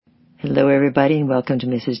Hello, everybody, and welcome to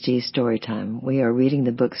Mrs. G's Storytime. We are reading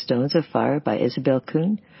the book Stones of Fire by Isabel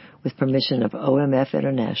Kuhn with permission of OMF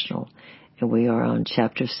International, and we are on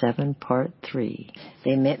Chapter 7, Part 3.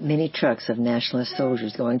 They met many trucks of nationalist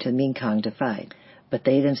soldiers going to Mekong to fight, but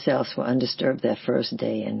they themselves were undisturbed that first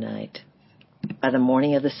day and night. By the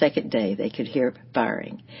morning of the second day, they could hear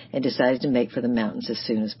firing and decided to make for the mountains as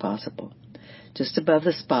soon as possible. Just above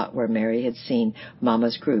the spot where Mary had seen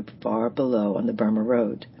Mama's group far below on the Burma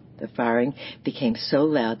Road, the firing became so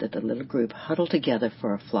loud that the little group huddled together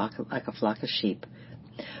like a flock of sheep.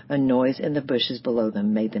 A noise in the bushes below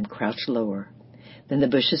them made them crouch lower. Then the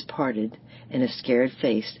bushes parted, and a scared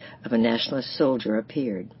face of a nationalist soldier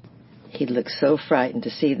appeared. He looked so frightened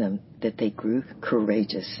to see them that they grew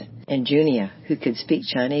courageous. And Junia, who could speak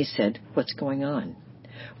Chinese, said, "What's going on?"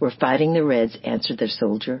 "We're fighting the Reds," answered the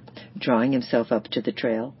soldier, drawing himself up to the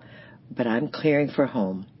trail. "But I'm clearing for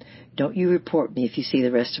home. Don't you report me if you see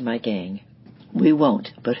the rest of my gang." "We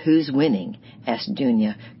won't, but who's winning?" asked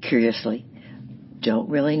Junia curiously. "Don't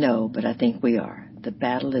really know, but I think we are. The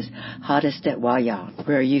battle is hottest at Waya.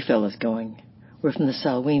 Where are you fellows going?" "We're from the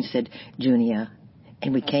Salween," said Junia,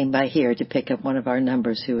 "and we came by here to pick up one of our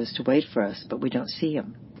numbers who is to wait for us, but we don't see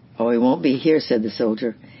him." "Oh, he won't be here," said the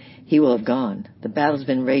soldier. "He will have gone. The battle's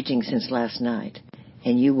been raging since last night,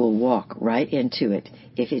 and you will walk right into it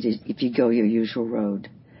if you go your usual road.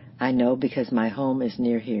 I know because my home is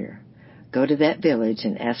near here. Go to that village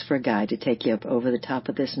and ask for a guide to take you up over the top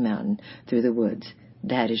of this mountain through the woods.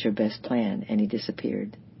 That is your best plan." And he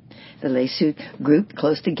disappeared. The Lesu grouped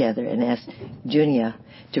close together and asked Junia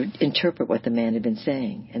to interpret what the man had been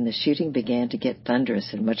saying, and the shooting began to get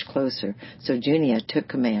thunderous and much closer, so Junia took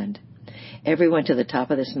command. "Everyone to the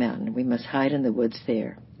top of this mountain. We must hide in the woods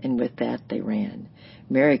there." And with that they ran.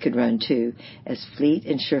 Mary could run too, as fleet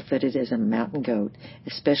and sure-footed as a mountain goat,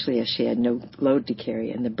 especially as she had no load to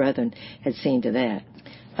carry, and the brethren had seen to that.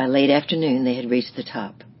 By late afternoon they had reached the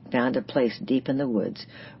top, found a place deep in the woods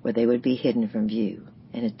where they would be hidden from view,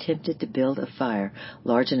 and attempted to build a fire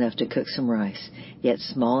large enough to cook some rice, yet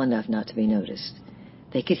small enough not to be noticed.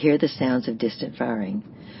 They could hear the sounds of distant firing,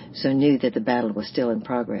 so knew that the battle was still in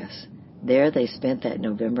progress. There they spent that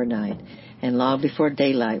November night, and long before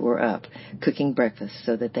daylight were up, cooking breakfast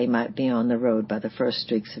so that they might be on the road by the first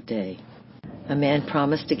streaks of day. A man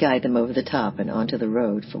promised to guide them over the top and onto the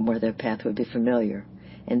road from where their path would be familiar,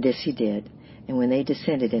 and this he did, and when they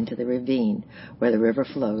descended into the ravine where the river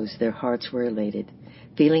flows, their hearts were elated.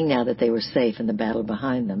 Feeling now that they were safe and the battle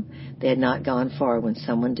behind them, they had not gone far when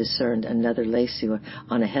someone discerned another Lesu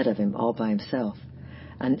on ahead of him all by himself.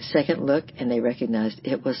 A second look, and they recognized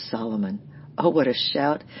it was Solomon. Oh, what a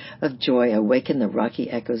shout of joy awakened the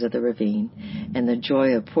rocky echoes of the ravine, and the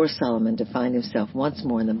joy of poor Solomon to find himself once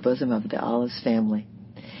more in the bosom of the Olives family.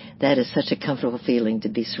 That is such a comfortable feeling, to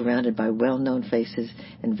be surrounded by well-known faces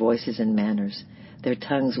and voices and manners. Their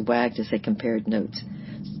tongues wagged as they compared notes.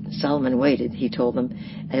 Solomon waited, he told them,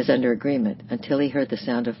 as under agreement, until he heard the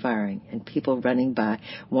sound of firing, and people running by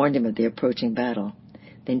warned him of the approaching battle.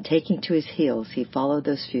 Then, taking to his heels, he followed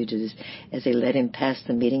those fugitives as they led him past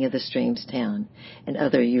the meeting of the streams town and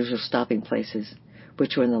other usual stopping places,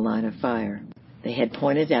 which were in the line of fire. They had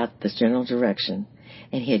pointed out the general direction,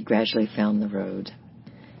 and he had gradually found the road.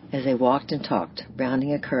 As they walked and talked,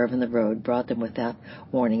 rounding a curve in the road brought them without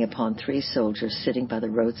warning upon 3 soldiers sitting by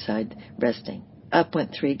the roadside resting. Up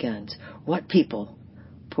went 3 guns. "What people?"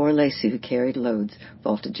 "Poor Lesu who carried loads,"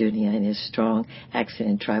 faltered Junia in his strong accent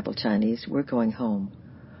in tribal Chinese. "We're going home."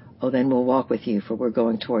 "Oh, then we'll walk with you, for we're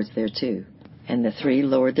going towards there too." And the 3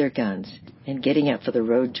 lowered their guns, and getting up for the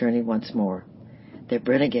road journey once more. "They're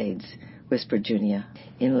renegades," whispered Junia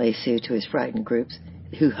in Lesu to his frightened groups,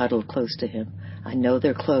 who huddled close to him. "I know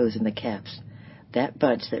their clothes and the caps. That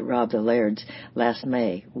bunch that robbed the Lairds last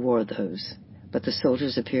May wore those." But the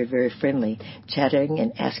soldiers appeared very friendly, chattering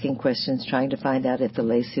and asking questions, trying to find out if the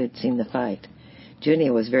Lesu had seen the fight.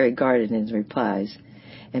 Junia was very guarded in his replies,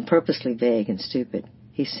 and purposely vague and stupid.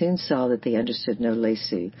 He soon saw that they understood no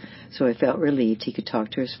Lesu, so he felt relieved he could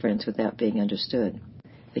talk to his friends without being understood.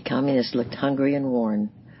 The communists looked hungry and worn.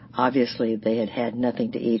 Obviously, they had had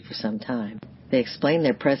nothing to eat for some time. They explained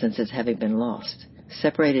their presence as having been lost,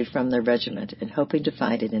 separated from their regiment, and hoping to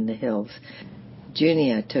find it in the hills.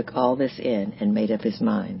 Junia took all this in and made up his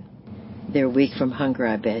mind. "They're weak from hunger,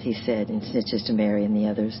 I bet," he said in snitches to Mary and the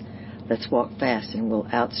others. "Let's walk fast, and we'll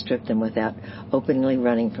outstrip them without openly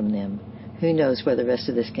running from them. Who knows where the rest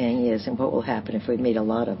of this gang is and what will happen if we meet a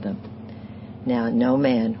lot of them." Now, no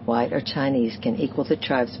man, white or Chinese, can equal the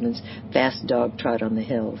tribesmen's fast dog trot on the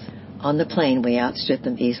hills. On the plain we outstrip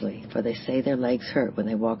them easily, for they say their legs hurt when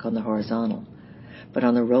they walk on the horizontal. but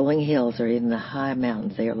on the rolling hills or even the high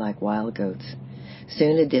mountains they are like wild goats.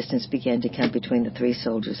 Soon a distance began to come between the 3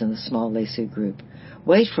 soldiers and the small Lesu group.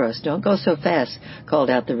 "Wait for us, don't go so fast," called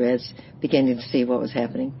out the Reds, beginning to see what was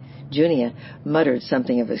happening. Junia muttered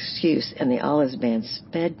something of excuse, and the Olives band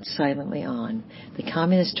sped silently on. The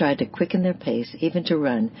Communists tried to quicken their pace, even to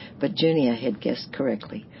run, but Junia had guessed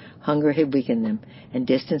correctly. Hunger had weakened them, and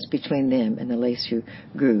distance between them and the Lesu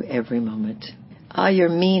grew every moment. "Ah, you're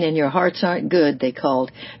mean and your hearts aren't good," they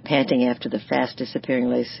called, panting after the fast-disappearing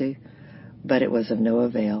Lesu. But it was of no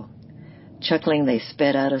avail. Chuckling, they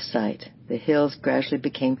sped out of sight. The hills gradually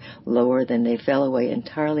became lower, then they fell away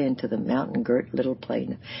entirely into the mountain-girt little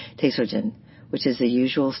plain, Tesogen, which is the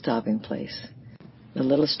usual stopping place. The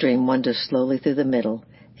little stream wanders slowly through the middle,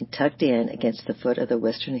 and tucked in against the foot of the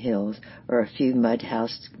western hills are a few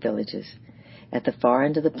mud-housed villages. At the far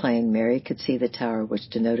end of the plain, Mary could see the tower which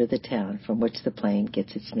denoted the town from which the plain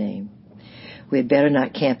gets its name. "We had better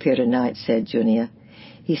not camp here tonight," said Junia.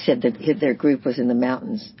 He said that their group was in the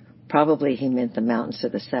mountains. Probably he meant the mountains to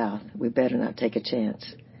the south. We better not take a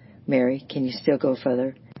chance. "Mary, can you still go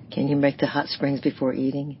further? Can you make the hot springs before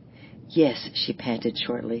eating?" "Yes," she panted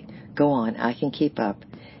shortly. "Go on, I can keep up."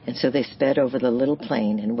 And so they sped over the little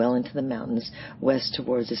plain and well into the mountains west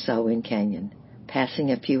towards the Salween Canyon.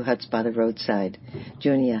 Passing a few huts by the roadside,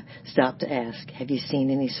 Junia stopped to ask, "Have you seen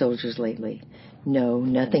any soldiers lately?" "No,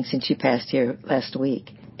 nothing since you passed here last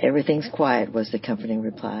week." "Everything's quiet," was the comforting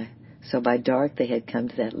reply. So by dark they had come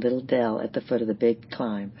to that little dell at the foot of the big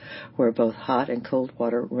climb, where both hot and cold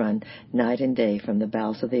water run night and day from the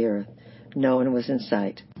bowels of the earth. No one was in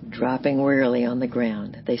sight. Dropping wearily on the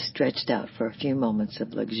ground, they stretched out for a few moments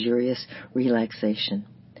of luxurious relaxation,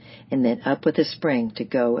 and then up with a spring to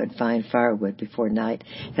go and find firewood before night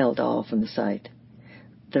held all from the sight.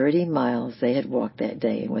 30 miles they had walked that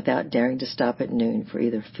day, and without daring to stop at noon for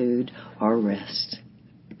either food or rest.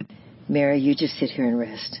 "Mary, you just sit here and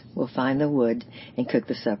rest. We'll find the wood and cook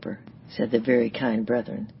the supper," said the very kind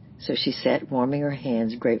brethren. So she sat warming her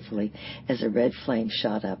hands gratefully as a red flame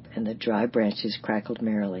shot up and the dry branches crackled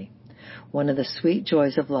merrily. One of the sweet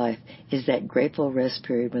joys of life is that grateful rest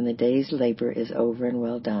period when the day's labor is over and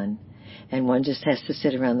well done, and one just has to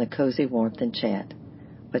sit around the cozy warmth and chat.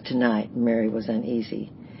 But tonight Mary was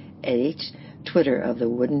uneasy. At each twitter of the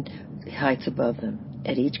wooden heights above them,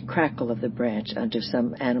 at each crackle of the branch under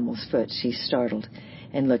some animal's foot, she startled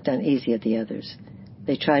and looked uneasy at the others.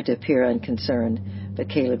 They tried to appear unconcerned, but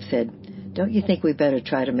Caleb said, "Don't you think we better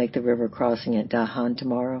try to make the river crossing at Dahan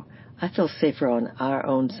tomorrow? I feel safer on our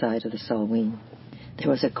own side of the Salween." There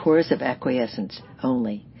was a chorus of acquiescence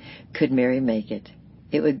only. Could Mary make it?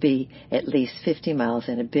 It would be at least 50 miles,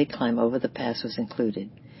 and a big climb over the pass was included.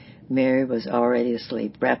 Mary was already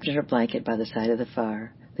asleep, wrapped in her blanket by the side of the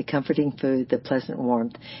fire. The comforting food, the pleasant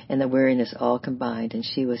warmth, and the weariness all combined, and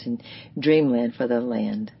she was in dreamland for the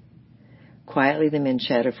land. Quietly the men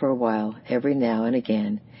chatted for a while, every now and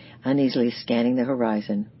again, uneasily scanning the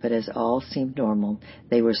horizon, but as all seemed normal,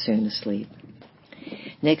 they were soon asleep.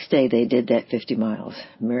 Next day they did that 50 miles,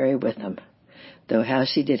 Mary with them, though how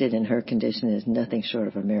she did it in her condition is nothing short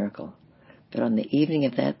of a miracle. But on the evening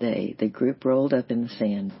of that day, the group rolled up in the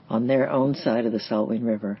sand on their own side of the Salween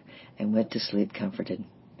River and went to sleep comforted.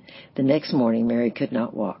 The next morning, Mary could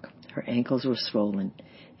not walk. Her ankles were swollen.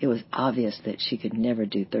 It was obvious that she could never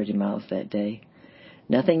do 30 miles that day.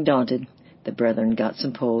 Nothing daunted, the brethren got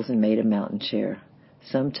some poles and made a mountain chair.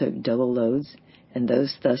 Some took double loads, and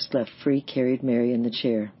those thus left free carried Mary in the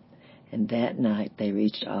chair. And that night they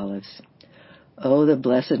reached Olives. Oh, the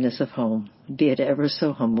blessedness of home! Be it ever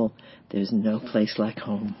so humble, there's no place like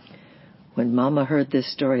home. When Mama heard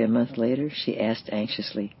this story a month later, she asked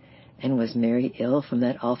anxiously, "And was Mary ill from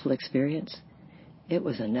that awful experience?" "It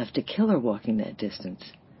was enough to kill her walking that distance."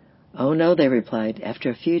 "Oh, no," they replied. "After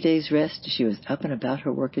a few days' rest, she was up and about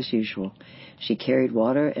her work as usual. She carried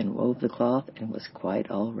water and wove the cloth and was quite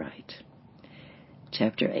all right."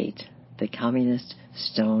 Chapter 8. The Communist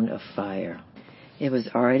Stone of Fire. It was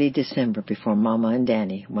already December before Mama and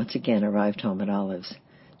Danny once again arrived home at Olives.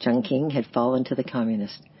 Chungking had fallen to the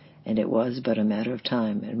Communists, and it was but a matter of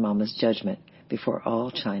time, in Mama's judgment, before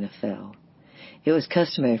all China fell. It was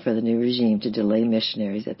customary for the new regime to delay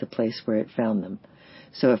missionaries at the place where it found them.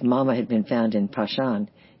 So if Mama had been found in Pashan,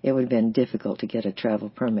 it would have been difficult to get a travel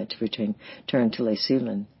permit to return to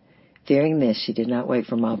Lesulan. Fearing this, she did not wait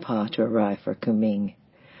for Ma Pa to arrive for Kunming,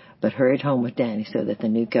 but hurried home with Danny so that the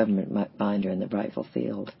new government might bind her in the rightful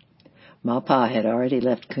field. Ma Pa had already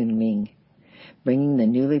left Kunming, bringing the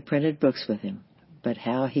newly printed books with him, but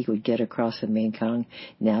how he would get across the Mekong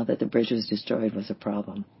now that the bridge was destroyed was a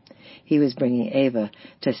problem. He was bringing Ava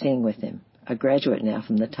Tassing with him, a graduate now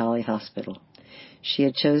from the Tali Hospital. She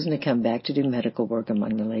had chosen to come back to do medical work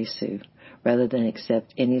among the Lei Sioux, rather than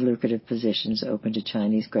accept any lucrative positions open to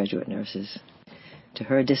Chinese graduate nurses. To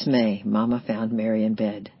her dismay, Mama found Mary in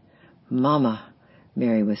bed. "Mama,"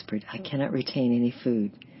 Mary whispered, "I cannot retain any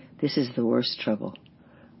food. This is the worst trouble."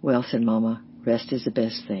 "Well," said Mama, "rest is the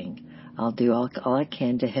best thing. I'll do all I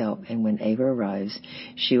can to help, and when Ava arrives,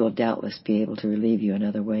 she will doubtless be able to relieve you in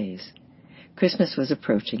other ways." Christmas was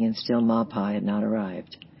approaching, and still Ma Pa had not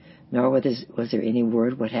arrived. Nor was there any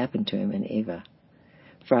word what happened to him and Ava.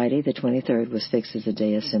 Friday, the 23rd, was fixed as the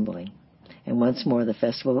day assembling, and once more the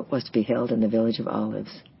festival was to be held in the village of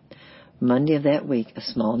Olives. Monday of that week, a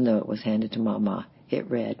small note was handed to Mama. It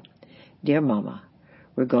read, "Dear Mama,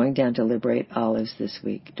 we're going down to liberate Olives this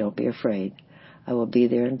week. Don't be afraid. I will be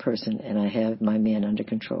there in person, and I have my men under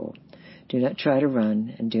control. Do not try to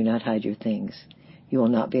run, and do not hide your things. You will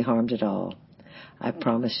not be harmed at all. I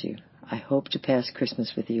promise you. I hope to pass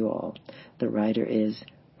Christmas with you all. The writer is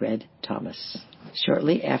Red Thomas."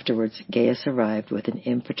 Shortly afterwards, Gaius arrived with an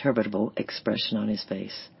imperturbable expression on his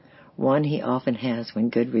face, one he often has when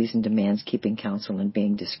good reason demands keeping counsel and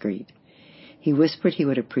being discreet. He whispered he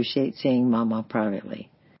would appreciate seeing Mama privately,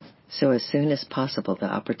 so as soon as possible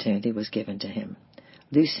the opportunity was given to him,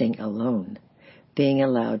 Lucing alone being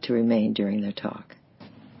allowed to remain during their talk.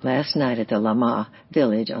 "Last night at the Lama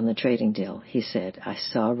village on the trading deal," he said, "I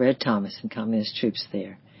saw Red Thomas and communist troops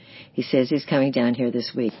there. He says he's coming down here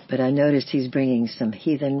this week, but I noticed he's bringing some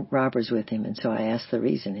heathen robbers with him, and so I asked the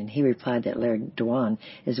reason, and he replied that Laird Dewan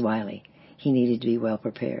is wily. He needed to be well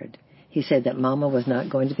prepared. He said that Mama was not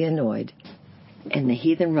going to be annoyed, and the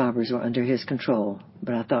heathen robbers were under his control,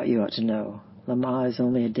 but I thought you ought to know. Lama is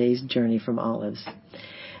only a day's journey from Olives."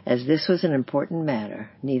 As this was an important matter,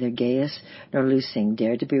 neither Gaius nor Lucing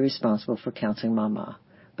dared to be responsible for counseling Mama,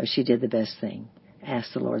 but she did the best thing,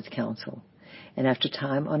 asked the Lord's counsel. And after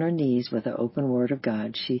time on her knees with the open word of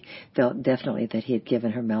God, she felt definitely that he had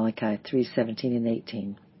given her Malachi 3:17 and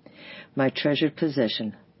 18. "My treasured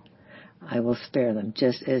possession, I will spare them,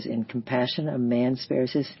 just as in compassion a man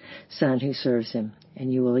spares his son who serves him.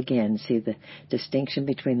 And you will again see the distinction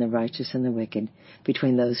between the righteous and the wicked,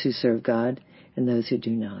 between those who serve God and those who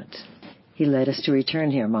do not." "He led us to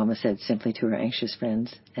return here," Mama said simply to her anxious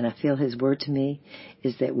friends, "and I feel his word to me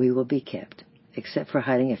is that we will be kept. Except for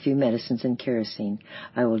hiding a few medicines and kerosene,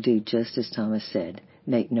 I will do just as Thomas said,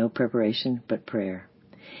 make no preparation but prayer."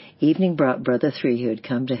 Evening brought Brother Three, who had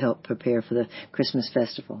come to help prepare for the Christmas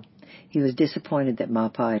festival. He was disappointed that Ma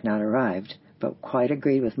Pa had not arrived, but quite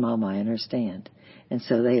agreed with Mama in her stand, and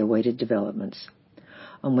so they awaited developments.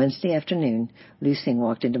 On Wednesday afternoon, Lucing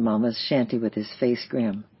walked into Mama's shanty with his face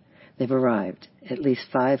grim. "They've arrived. At least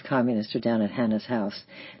 5 communists are down at Hannah's house,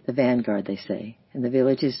 the vanguard, they say, and the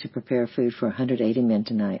village is to prepare food for 180 men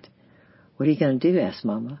tonight." "What are you going to do?" asked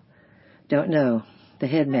Mama. "Don't know. The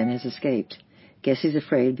head man has escaped. Guess he's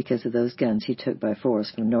afraid because of those guns he took by force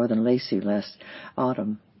from northern Lei Sioux last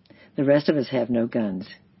autumn. The rest of us have no guns.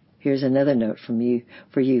 Here's another note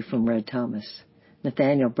for you from Red Thomas.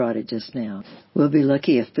 Nathaniel brought it just now. We'll be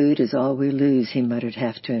lucky if food is all we lose," he muttered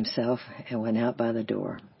half to himself, and went out by the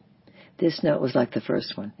door. This note was like the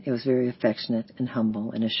first one. It was very affectionate and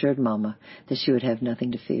humble, and assured Mama that she would have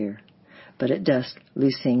nothing to fear. But at dusk,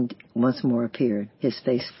 Lucing once more appeared, his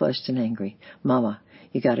face flushed and angry. "Mama,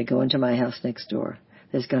 you got to go into my house next door.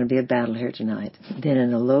 There's going to be a battle here tonight." Then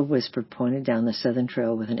in a low whisper pointed down the southern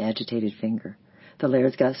trail with an agitated finger. "The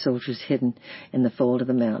Laird's got soldiers hidden in the fold of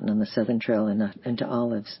the mountain on the southern trail into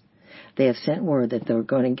Olives. They have sent word that they're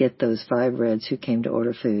going to get those 5 Reds who came to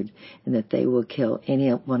order food, and that they will kill any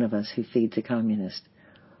one of us who feeds a communist."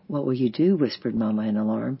 "What will you do?" whispered Mama in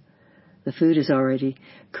alarm. "The food is already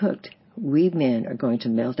cooked. We men are going to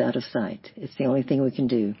melt out of sight. It's the only thing we can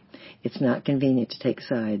do. It's not convenient to take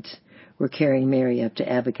sides. We're carrying Mary up to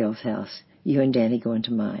Abigail's house. You and Danny go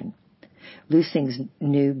into mine." Lucing's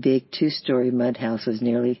new big 2-story mud house was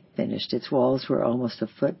nearly finished. Its walls were almost a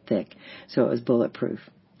foot thick, so it was bulletproof.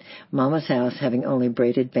 Mama's house, having only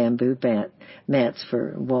braided bamboo mats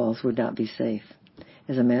for walls, would not be safe.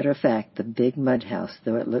 As a matter of fact, the big mud house,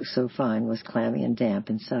 though it looked so fine, was clammy and damp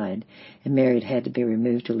inside, and Mary had to be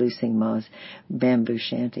removed to Lucing Ma's bamboo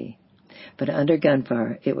shanty. But under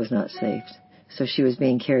gunfire, it was not safe, so she was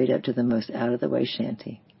being carried up to the most out-of-the-way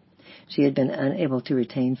shanty. She had been unable to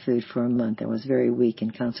retain food for a month and was very weak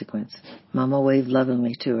in consequence. Mama waved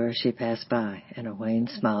lovingly to her as she passed by, and a wan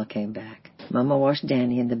smile came back. Mama washed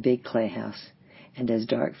Danny in the big clay house, and as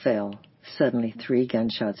dark fell, suddenly 3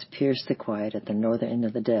 gunshots pierced the quiet at the northern end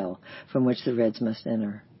of the dell from which the Reds must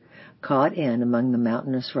enter. Caught in among the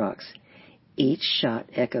mountainous rocks, each shot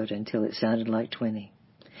echoed until it sounded like 20.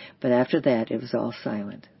 But after that it was all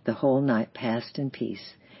silent. The whole night passed in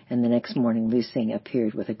peace, and the next morning Lu Xing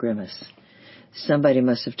appeared with a grimace. Somebody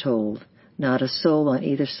must have told. Not a soul on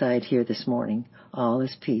either side here this morning. All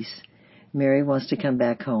is peace. Mary wants to come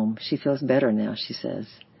back home. She feels better now, she says.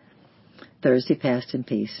 Thursday passed in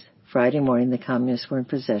peace. Friday morning the communists were in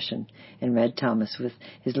possession, and Red Thomas, with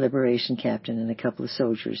his liberation captain and a couple of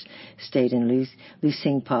soldiers, stayed in Lu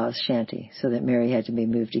Xing Pa's shanty, so that Mary had to be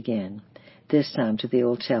moved again, this time to the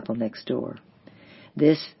old chapel next door.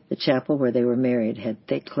 This, the chapel where they were married, had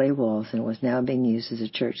thick clay walls and was now being used as a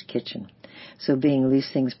church kitchen. So being Lu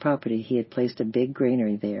Xing's property, he had placed a big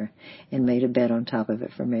granary there and made a bed on top of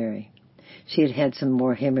it for Mary. She had had some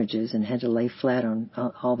more hemorrhages and had to lay flat on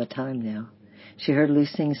all the time now. She heard Lu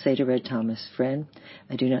Xing say to Red Thomas, "Friend,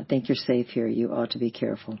 I do not think you're safe here. You ought to be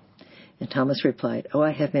careful." And Thomas replied, "Oh,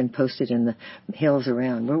 I have been posted in the hills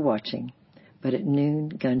around. We're watching." But at noon,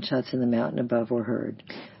 gunshots in the mountain above were heard.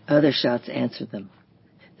 Other shots answered them.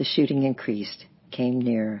 The shooting increased, came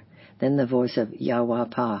nearer. Then the voice of Yahweh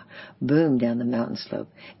Pa boomed down the mountain slope.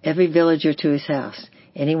 "Every villager to his house.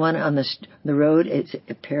 Anyone on the road is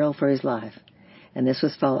at peril for his life." And this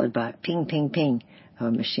was followed by ping, ping, ping of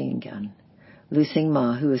a machine gun. Lu Xing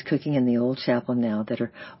Ma, who was cooking in the old chapel now that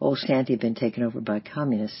her old shanty had been taken over by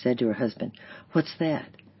communists, said to her husband, "What's that?"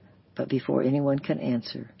 But before anyone could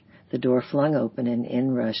answer, the door flung open and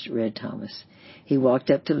in rushed Red Thomas. He walked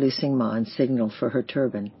up to Lu Xing Ma and signaled for her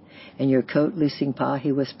turban. "And your coat, Lu Xing Pa,"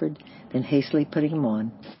 he whispered. Then hastily putting him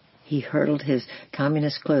on, he hurled his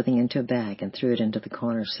communist clothing into a bag and threw it into the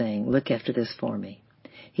corner, saying, "Look after this for me."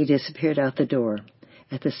 He disappeared out the door.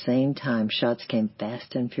 At the same time, shots came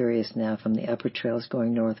fast and furious now from the upper trails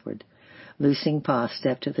going northward. Lu Xing Pa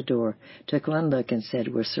stepped to the door, took one look, and said,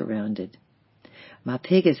 "We're surrounded." "My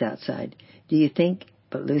pig is outside. Do you think—"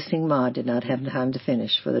 But Lu Xing Ma did not have time to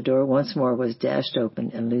finish, for the door once more was dashed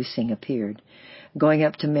open and Lu Xing appeared. Going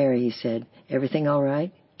up to Mary, he said, "Everything all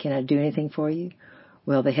right? Can I do anything for you?"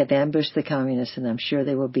 "Well, they have ambushed the communists, and I'm sure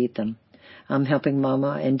they will beat them. I'm helping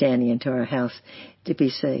Mama and Danny into our house to be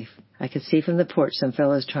safe. I could see from the porch some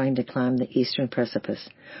fellows trying to climb the eastern precipice.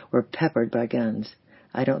 We're peppered by guns.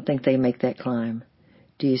 I don't think they make that climb.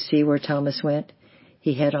 Do you see where Thomas went?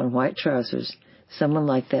 He had on white trousers. Someone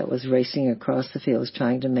like that was racing across the fields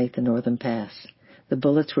trying to make the northern pass. The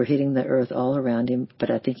bullets were hitting the earth all around him, but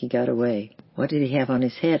I think he got away." "What did he have on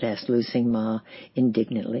his head?" asked Lu Xing Ma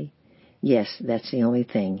indignantly. "Yes, that's the only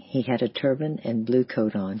thing. He had a turban and blue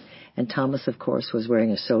coat on, and Thomas, of course, was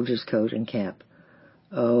wearing a soldier's coat and cap."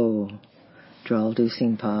 "Oh," drawled Lu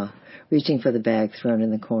Xing Pa, reaching for the bag thrown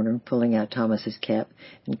in the corner, pulling out Thomas's cap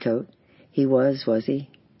and coat. "He was he?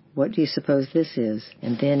 What do you suppose this is?"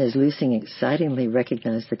 And then, as Lu Xing excitingly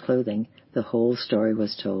recognized the clothing, the whole story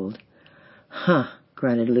was told. "Huh,"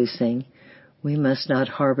 grunted Lu Xing. "We must not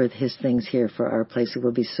harbor his things here, for our place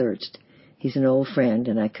will be searched. He's an old friend,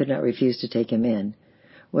 and I could not refuse to take him in.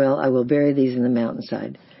 Well, I will bury these in the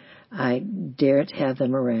mountainside. I daren't have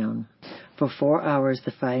them around." For 4 hours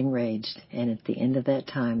the fighting raged, and at the end of that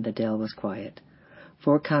time the dell was quiet.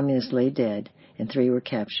 4 communists lay dead, and 3 were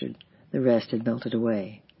captured. The rest had melted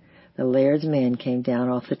away. The laird's men came down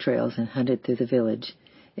off the trails and hunted through the village.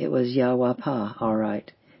 It was Yahweh Pa, all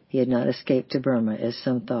right. He had not escaped to Burma, as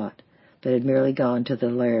some thought, but had merely gone to the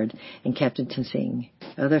laird and Captain Tenzing.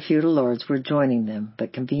 Other feudal lords were joining them,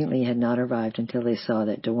 but conveniently had not arrived until they saw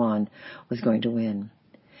that Dewan was going to win.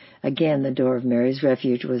 Again the door of Mary's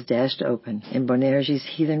refuge was dashed open, and Bonergie's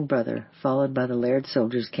heathen brother, followed by the laird's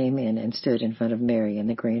soldiers, came in and stood in front of Mary in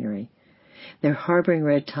the granary. "They're harboring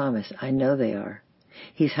Red Thomas. I know they are.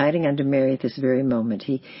 He's hiding under Mary at this very moment,"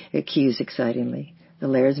 he accused excitingly. The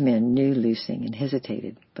laird's men knew Lu Xing and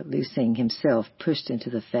hesitated, but Lu Xing himself pushed into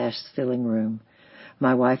the fast-filling room.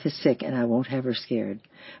 "My wife is sick, and I won't have her scared,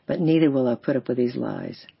 but neither will I put up with these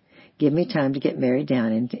lies. Give me time to get Mary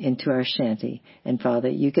down into our shanty, and, Father,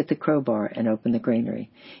 you get the crowbar and open the granary.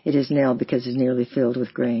 It is nailed because it's nearly filled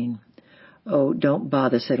with grain." "Oh, don't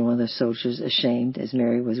bother," said one of the soldiers, ashamed, as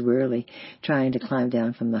Mary was wearily trying to climb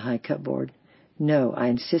down from the high cupboard. "No, I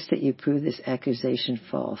insist that you prove this accusation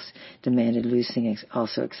false," demanded Lu Xing,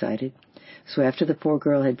 also excited. So after the poor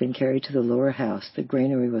girl had been carried to the lower house, the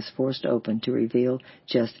granary was forced open to reveal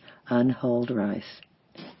just unhulled rice.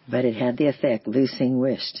 But it had the effect Lu Xing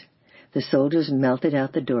wished. The soldiers melted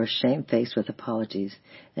out the door shamefaced with apologies,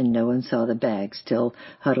 and no one saw the bag still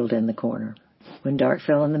huddled in the corner. When dark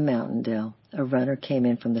fell on the mountain dell, a runner came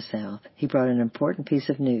in from the south. He brought an important piece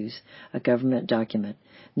of news, a government document,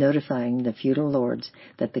 notifying the feudal lords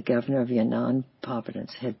that the governor of Yunnan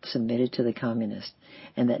Province had submitted to the communists,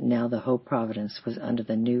 and that now the whole province was under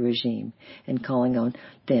the new regime, and calling on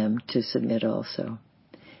them to submit also.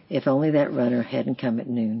 If only that runner hadn't come at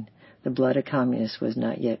noon. The blood of communists was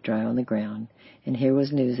not yet dry on the ground, and here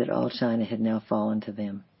was news that all China had now fallen to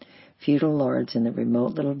them. Feudal lords in the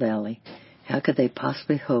remote little valley, how could they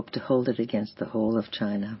possibly hope to hold it against the whole of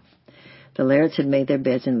China? The lairds had made their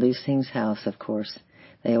beds in Lu Xing's house, of course.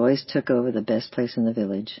 They always took over the best place in the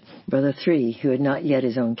village. Brother Three, who had not yet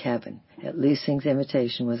his own cabin, at Lu Xing's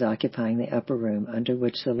invitation was occupying the upper room under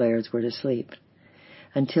which the lairds were to sleep.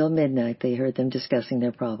 Until midnight they heard them discussing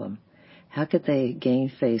their problem. How could they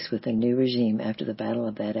gain face with the new regime after the battle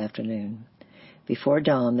of that afternoon? Before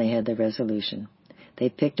dawn they had their resolution. They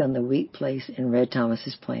picked on the weak place in Red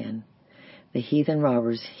Thomas's plan. The heathen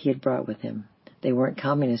robbers he had brought with him. They weren't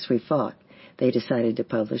communists we fought, they decided to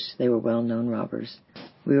publish. They were well-known robbers.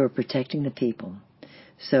 We were protecting the people.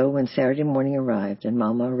 So when Saturday morning arrived and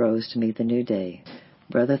Mama arose to meet the new day,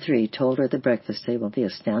 Brother Three told her at the breakfast table the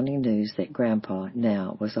astounding news that Grandpa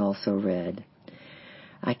now was also red.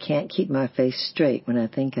 I can't keep my face straight when I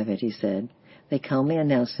think of it, he said. They calmly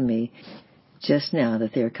announced to me just now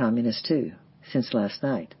that they are communists too, since last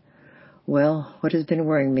night. Well, what has been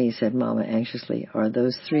worrying me, said Mama anxiously, are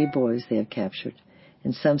those 3 boys they have captured,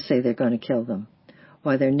 and some say they're going to kill them.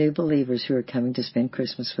 Why, they're new believers who are coming to spend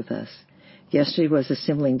Christmas with us. Yesterday was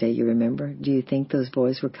assembling day, you remember. Do you think those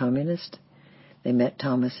boys were communists? They met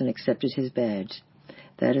Thomas and accepted his badge.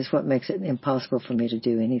 That is what makes it impossible for me to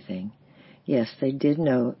do anything. Yes, they did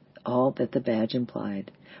know all that the badge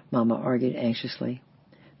implied, Mama argued anxiously.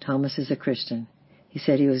 Thomas is a Christian. He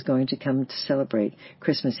said he was going to come to celebrate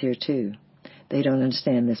Christmas here too. They don't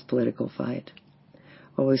understand this political fight.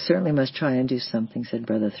 Well, we certainly must try and do something, said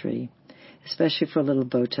Brother Three, especially for little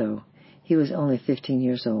Boto. He was only 15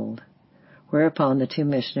 years old. Whereupon the 2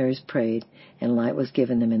 missionaries prayed, and light was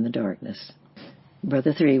given them in the darkness.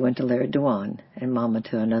 Brother Three went to Laird Dewan, and Mama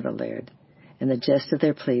to another laird, and the gist of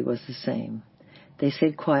their plea was the same. They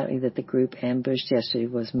said quietly that the group ambushed yesterday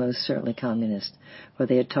was most certainly communist, for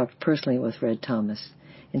they had talked personally with Red Thomas,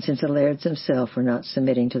 and since the lairds themselves were not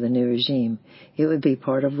submitting to the new regime, it would be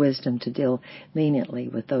part of wisdom to deal leniently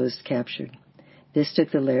with those captured. This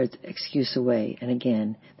took the laird's excuse away, and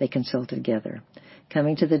again they consulted together,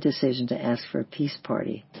 coming to the decision to ask for a peace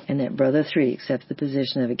party, and that Brother Three accepted the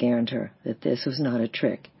position of a guarantor that this was not a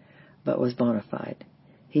trick, but was bona fide.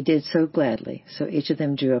 He did so gladly, so each of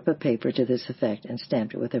them drew up a paper to this effect and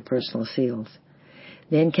stamped it with their personal seals.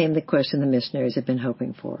 Then came the question the missionaries had been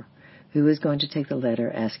hoping for. Who was going to take the letter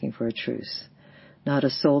asking for a truce? Not a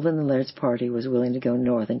soul in the laird's party was willing to go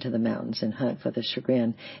north into the mountains and hunt for the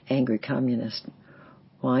chagrined, angry communist.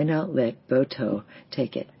 Why not let Boto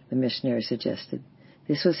take it, the missionary suggested.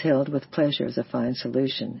 This was hailed with pleasure as a fine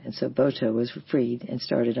solution, and so Boto was freed and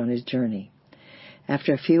started on his journey.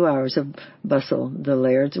 After a few hours of bustle, the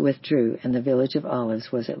lairds withdrew, and the village of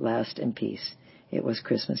Olives was at last in peace. It was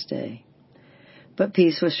Christmas Day. But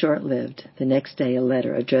peace was short-lived. The next day a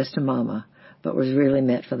letter addressed to Mama, but was really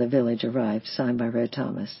meant for the village, arrived, signed by Red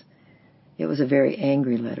Thomas. It was a very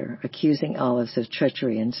angry letter, accusing Olives of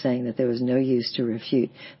treachery and saying that there was no use to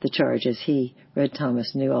refute the charge, as he, Red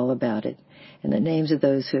Thomas, knew all about it, and the names of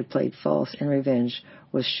those who had played false in revenge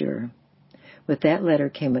was sure. With that letter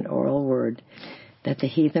came an oral word that the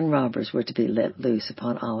heathen robbers were to be let loose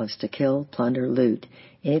upon Olives to kill, plunder, loot,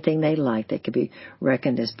 anything they liked that could be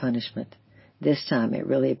reckoned as punishment. This time it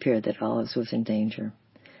really appeared that Olives was in danger.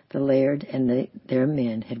 The laird and their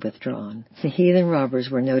men had withdrawn. The heathen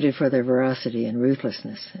robbers were noted for their ferocity and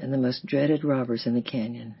ruthlessness, and the most dreaded robbers in the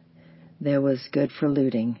canyon. There was good for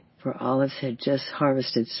looting, for Olives had just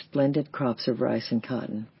harvested splendid crops of rice and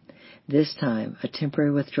cotton. This time, a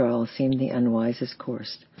temporary withdrawal seemed the unwisest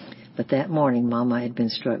course. But that morning, Mama had been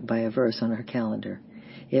struck by a verse on her calendar.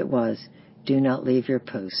 It was, "Do not leave your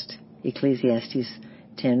post," Ecclesiastes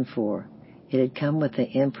 10:4. It had come with the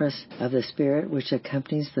impress of the Spirit which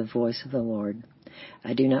accompanies the voice of the Lord.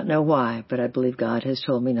 "I do not know why, but I believe God has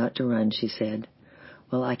told me not to run," she said.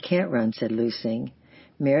 "Well, I can't run," said Lu Xing.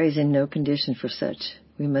 "Mary's in no condition for such.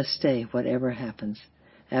 We must stay, whatever happens."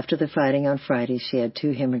 After the fighting on Friday, she had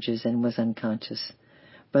 2 hemorrhages and was unconscious.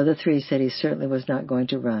 Brother Three said he certainly was not going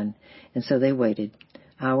to run, and so they waited,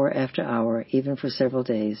 hour after hour, even for several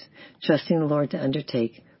days, trusting the Lord to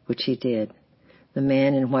undertake, which he did. The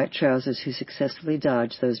man in white trousers who successfully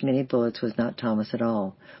dodged those many bullets was not Thomas at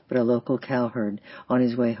all, but a local cowherd on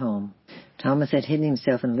his way home. Thomas had hidden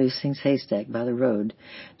himself in Lu Xing's haystack by the road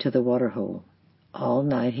to the waterhole. All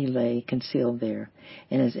night he lay concealed there,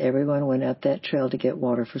 and as everyone went up that trail to get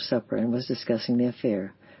water for supper and was discussing the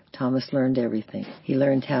affair, Thomas learned everything. He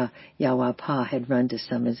learned how Yawa Pa had run to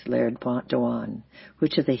summons Laird Dewan,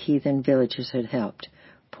 which of the heathen villagers had helped,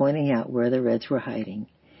 pointing out where the Reds were hiding.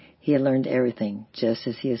 He had learned everything, just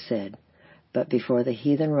as he had said. But before the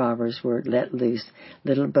heathen robbers were let loose,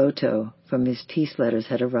 little Boto from his peace letters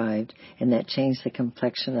had arrived, and that changed the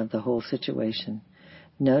complexion of the whole situation.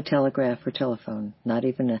 No telegraph or telephone, not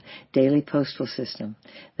even a daily postal system.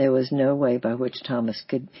 There was no way by which Thomas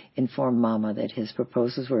could inform Mama that his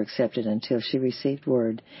proposals were accepted until she received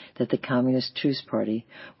word that the Communist Truce Party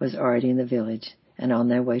was already in the village and on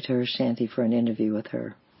their way to her shanty for an interview with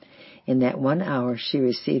her. In that 1 hour she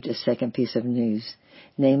received a second piece of news,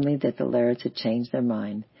 namely that the Lairds had changed their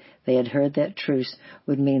mind. They had heard that truce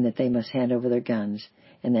would mean that they must hand over their guns,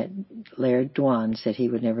 and that Laird Dwan said he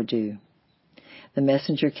would never do. The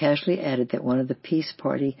messenger casually added that one of the peace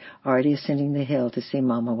party already ascending the hill to see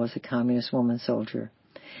Mama was a communist woman soldier.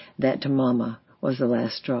 That to Mama was the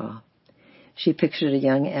last straw. She pictured a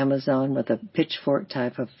young Amazon with a pitchfork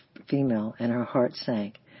type of female, and her heart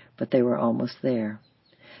sank, but they were almost there.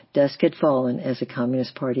 Dusk had fallen as the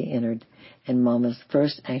Communist Party entered, and Mama's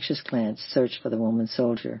first anxious glance searched for the woman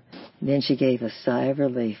soldier. Then she gave a sigh of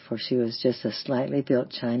relief, for she was just a slightly built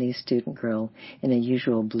Chinese student girl in a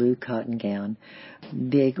usual blue cotton gown,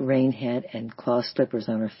 big rain hat, and cloth slippers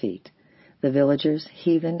on her feet. The villagers,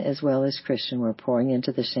 heathen as well as Christian, were pouring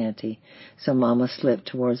into the shanty, so Mama slipped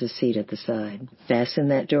towards a seat at the side. Fasten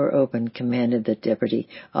that door open, commanded the deputy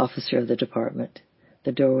officer of the department.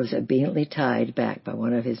 The door was obediently tied back by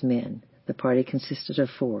one of his men. The party consisted of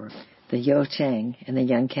 4, the Yo Chang and the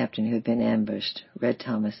young captain who had been ambushed, Red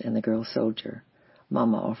Thomas and the girl soldier.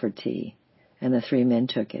 Mama offered tea, and the 3 men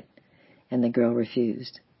took it, and the girl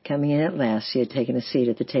refused. Coming in at last, she had taken a seat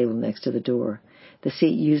at the table next to the door, the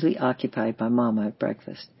seat usually occupied by Mama at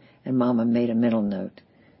breakfast, and Mama made a mental note.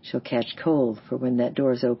 She'll catch cold, for when that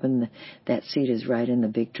door is open, that seat is right in the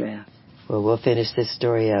big draft. Well, we'll finish this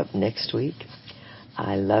story up next week.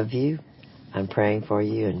 I love you. I'm praying for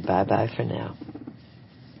you, and bye-bye for now.